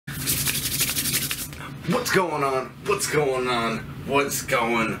What's going on? What's going on? What's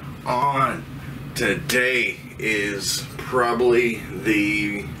going on? Today is probably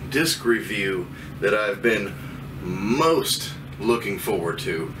the disc review that I've been most looking forward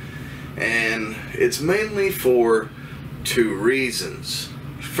to, and it's mainly for two reasons.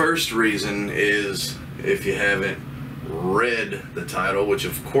 First reason is, if you haven't read the title, which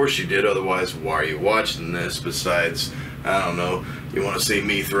of course you did, otherwise why are you watching this besides, I don't know, you want to see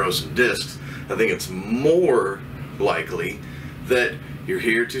me throw some discs. I think it's more likely that you're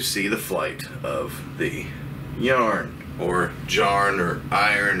here to see the flight of the yarn, or jarn, or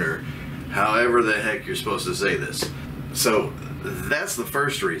iron, or however the heck you're supposed to say this. So that's the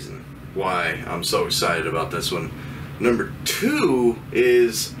first reason why I'm so excited about this one. Number two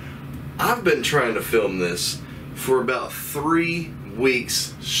is I've been trying to film this for about 3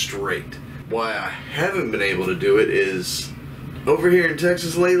 weeks straight. Why I haven't been able to do it is, over here in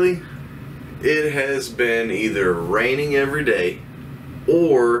Texas lately, it has been either raining every day,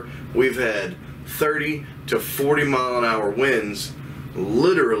 or we've had 30 to 40 mile an hour winds.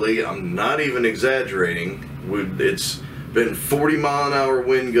 Literally, I'm not even exaggerating, it's been 40 mile an hour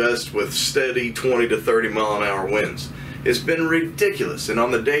wind gusts with steady 20 to 30 mile an hour winds. It's been ridiculous, and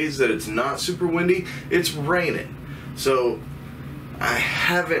on the days that it's not super windy, it's raining. So I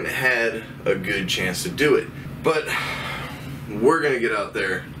haven't had a good chance to do it, but we're gonna get out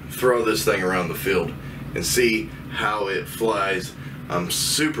there, throw this thing around the field, and see how it flies. I'm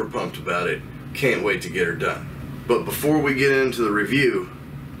super pumped about it. Can't wait to get her done. But before we get into the review,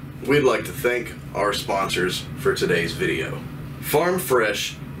 we'd like to thank our sponsors for today's video. Farm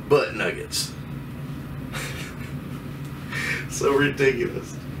Fresh Butt Nuggets. So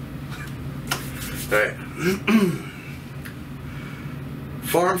ridiculous. Alright.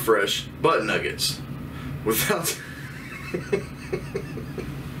 Farm Fresh Butt Nuggets. Without...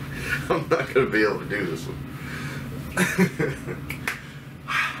 I'm not going to be able to do this one.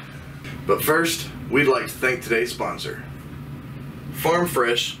 But first, we'd like to thank today's sponsor, Farm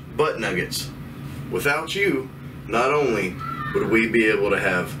Fresh Butt Nuggets. Without you, not only would we be able to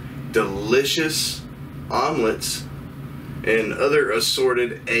have delicious omelets and other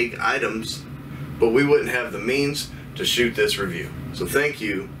assorted egg items, but we wouldn't have the means to shoot this review. So thank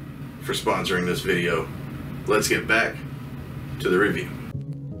you for sponsoring this video. Let's get back to the review.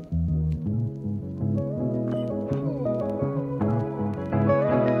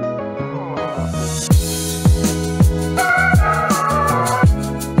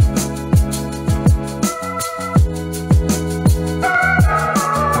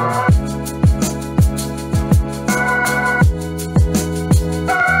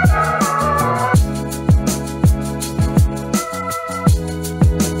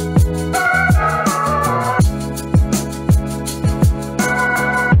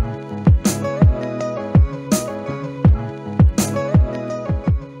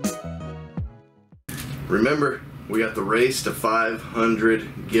 Remember, we got the Race to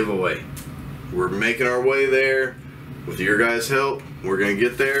 500 giveaway. We're making our way there. With your guys' help, we're going to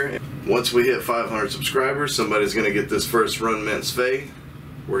get there. Once we hit 500 subscribers, somebody's going to get this first run mince fay.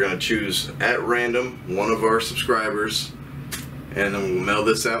 We're going to choose at random one of our subscribers, and then we'll mail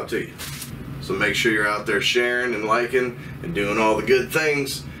this out to you. So make sure you're out there sharing and liking and doing all the good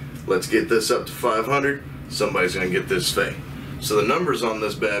things. Let's get this up to 500. Somebody's going to get this fay. So the numbers on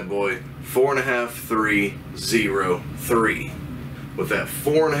this bad boy, 4.5, 3, 0, 3. With that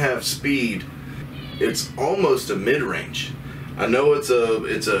 4.5 speed, it's almost a mid-range. I know it's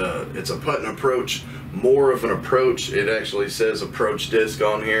a putt and approach, more of an approach. It actually says approach disc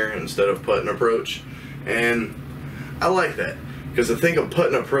on here instead of putt and approach, and I like that because I think a putt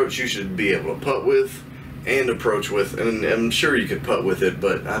and approach you should be able to putt with and approach with, and I'm sure you could putt with it,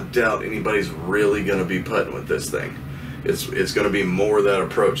 but I doubt anybody's really going to be putting with this thing. It's going to be more that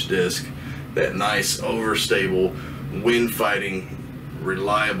approach disc, that nice overstable, wind fighting,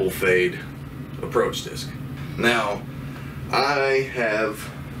 reliable fade approach disc. Now, I have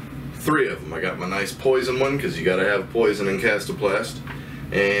 3 of them. I got my nice poison one, because you got to have poison in Kastaplast,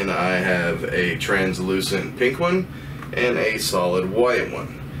 and I have a translucent pink one and a solid white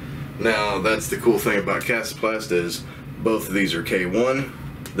one. Now, that's the cool thing about Kastaplast is both of these are K1.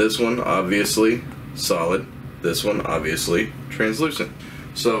 This one obviously solid. This one obviously translucent.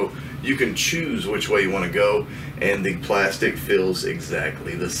 So you can choose which way you want to go, and the plastic feels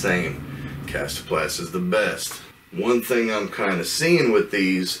exactly the same. Kastaplast is the best. One thing I'm kind of seeing with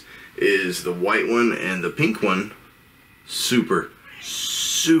these is the white one and the pink one super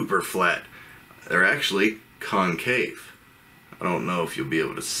flat. They're actually concave. I don't know if you'll be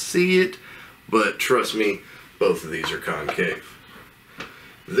able to see it, but trust me, both of these are concave.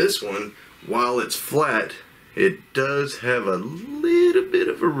 This one, while it's flat, it does have a little bit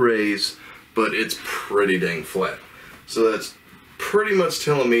of a raise, but it's pretty dang flat. So that's pretty much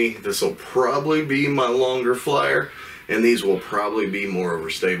telling me this will probably be my longer flyer, and these will probably be more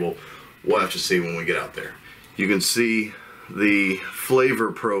overstable. We'll have to see when we get out there. You can see the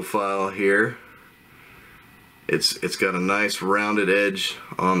flavor profile here. It's got a nice rounded edge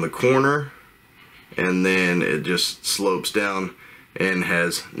on the corner, and then it just slopes down and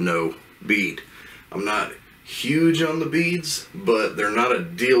has no bead. I'm not huge on the beads, but they're not a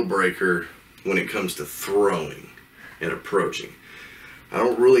deal breaker when it comes to throwing and approaching. I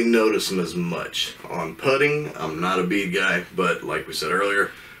don't really notice them as much. On putting, I'm not a bead guy, but like we said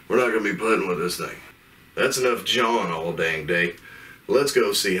earlier, we're not going to be putting with this thing. That's enough jawing all dang day. Let's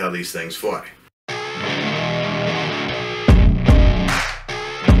go see how these things fly.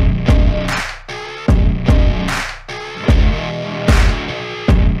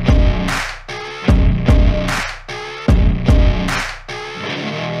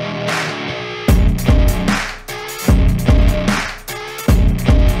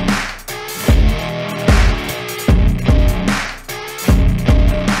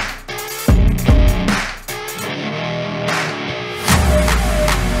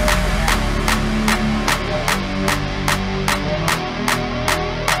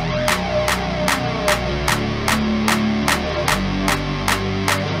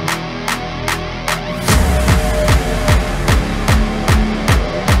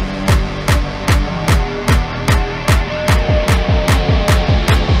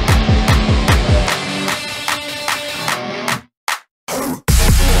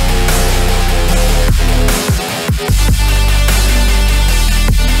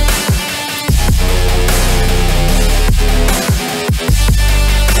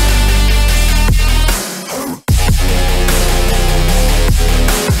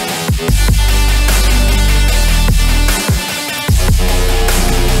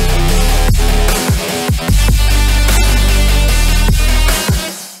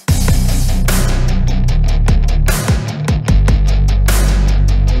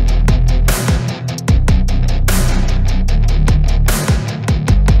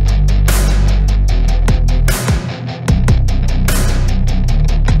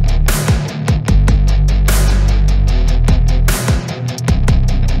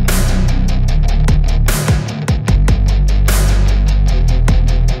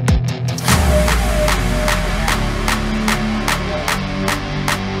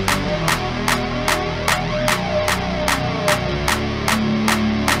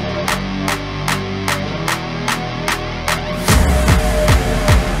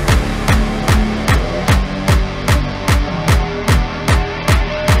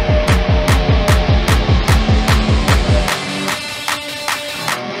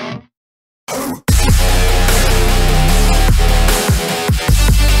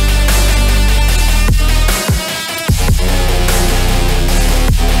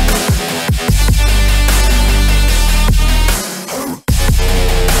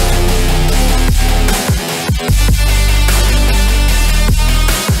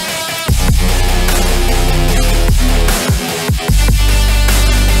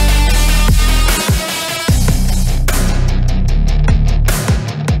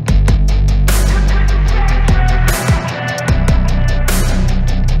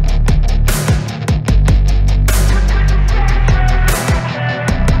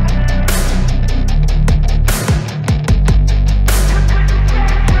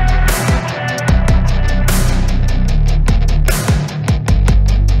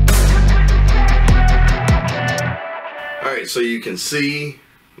 So you can see,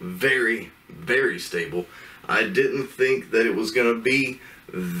 very, very stable. I didn't think that it was going to be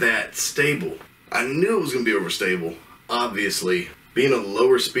that stable. I knew it was going to be overstable. Obviously, being a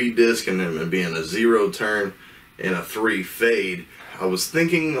lower speed disc and being a 0 turn and a 3 fade, I was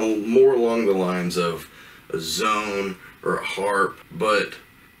thinking more along the lines of a zone or a harp, but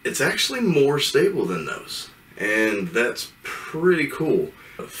it's actually more stable than those. And that's pretty cool.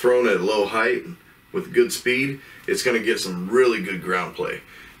 Thrown at low height with good speed, it's going to get some really good ground play.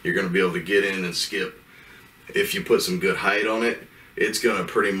 You're going to be able to get in and skip. If you put some good height on it, it's going to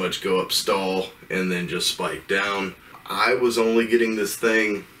pretty much go up stall and then just spike down. I was only getting this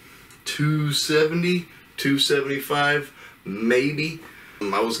thing 270, 275, maybe.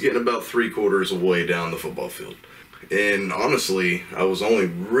 I was getting about 3/4 of the way down the football field. And honestly, I was only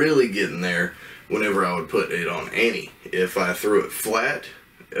really getting there whenever I would put it on Annie. If I threw it flat,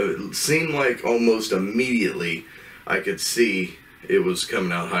 it seemed like almost immediately I could see it was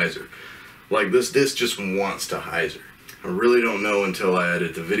coming out hyzer. Like, this disc just wants to hyzer. I really don't know until I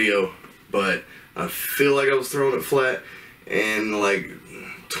edit the video, but I feel like I was throwing it flat, and like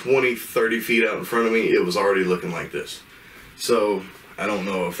 20-30 feet out in front of me it was already looking like this. So I don't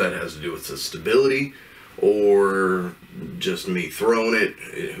know if that has to do with the stability or just me throwing it,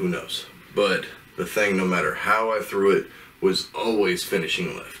 who knows. But the thing, no matter how I threw it, was always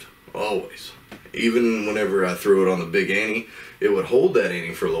finishing lift, always. Even whenever I threw it on the big ante, it would hold that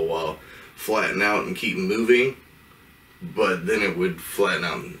ante for a little while, flatten out and keep moving, but then it would flatten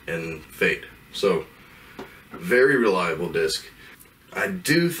out and fade. So very reliable disc. I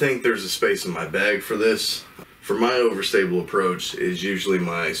do think there's a space in my bag for this. For my overstable approach is usually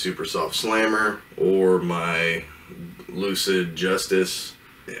my super soft slammer or my lucid Justice.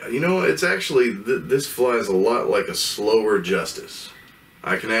 You know, it's actually, this flies a lot like a slower Justice.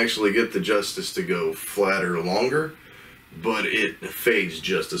 I can actually get the Justice to go flatter longer, but it fades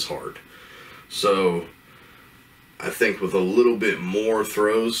just as hard. So I think with a little bit more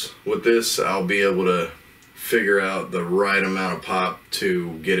throws with this, I'll be able to figure out the right amount of pop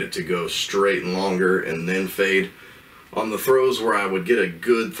to get it to go straight and longer and then fade. On the throws where I would get a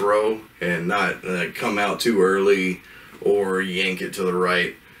good throw and not come out too early or yank it to the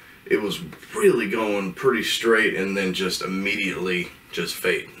right, it was really going pretty straight and then just immediately just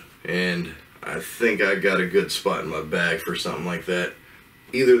fading. And I think I got a good spot in my bag for something like that.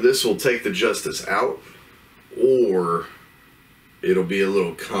 Either this will take the Justice out, or it'll be a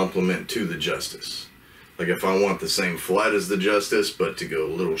little complement to the Justice. Like if I want the same flat as the Justice but to go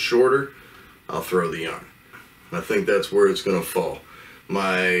a little shorter, I'll throw the Jarn. I think that's where it's going to fall.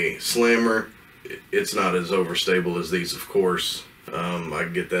 My slammer, it's not as overstable as these, of course. I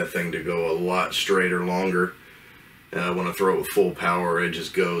can get that thing to go a lot straighter, longer. When I throw it with full power, it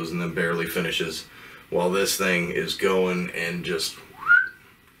just goes and then barely finishes, while this thing is going and just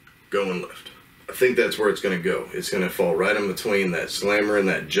going lift. I think that's where it's going to go. It's going to fall right in between that slammer and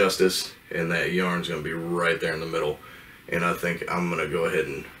that Justice, and that Jarn's going to be right there in the middle. And I think I'm going to go ahead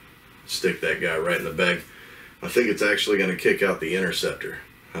and stick that guy right in the bag. I think it's actually going to kick out the Interceptor.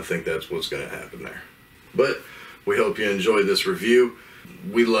 I think that's what's going to happen there. But we hope you enjoyed this review.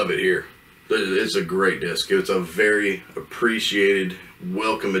 We love it here. It's a great disc. It's a very appreciated,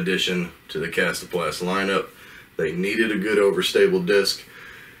 welcome addition to the Kastaplast lineup. They needed a good overstable disc.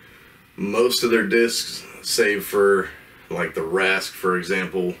 Most of their discs, save for like the Rask, for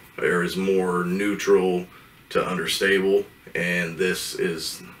example, is more neutral to understable, and this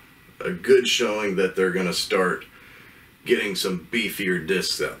is a good showing that they're going to start getting some beefier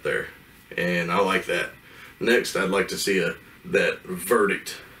discs out there, and I like that. Next, I'd like to see that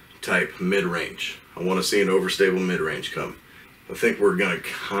Verdict type mid-range. I want to see an overstable mid-range come. I think we're going to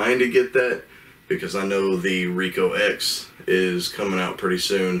kind of get that because I know the Rico X is coming out pretty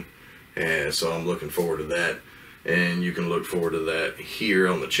soon, and so I'm looking forward to that, and you can look forward to that here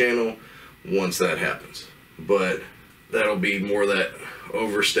on the channel once that happens. But that'll be more that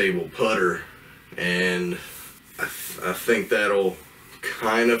overstable putter, and I think that'll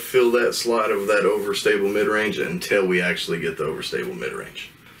kind of fill that slot of that overstable mid-range until we actually get the overstable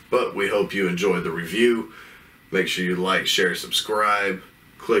mid-range. But we hope you enjoyed the review. Make sure you like, share, subscribe.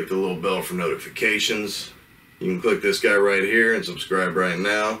 Click the little bell for notifications. You can click this guy right here and subscribe right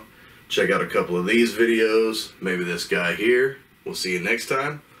now. Check out a couple of these videos, maybe this guy here. We'll see you next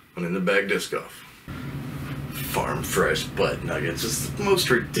time on In the Bag Disc Golf. Farm fresh butt nuggets. It's the most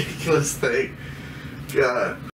ridiculous thing. God.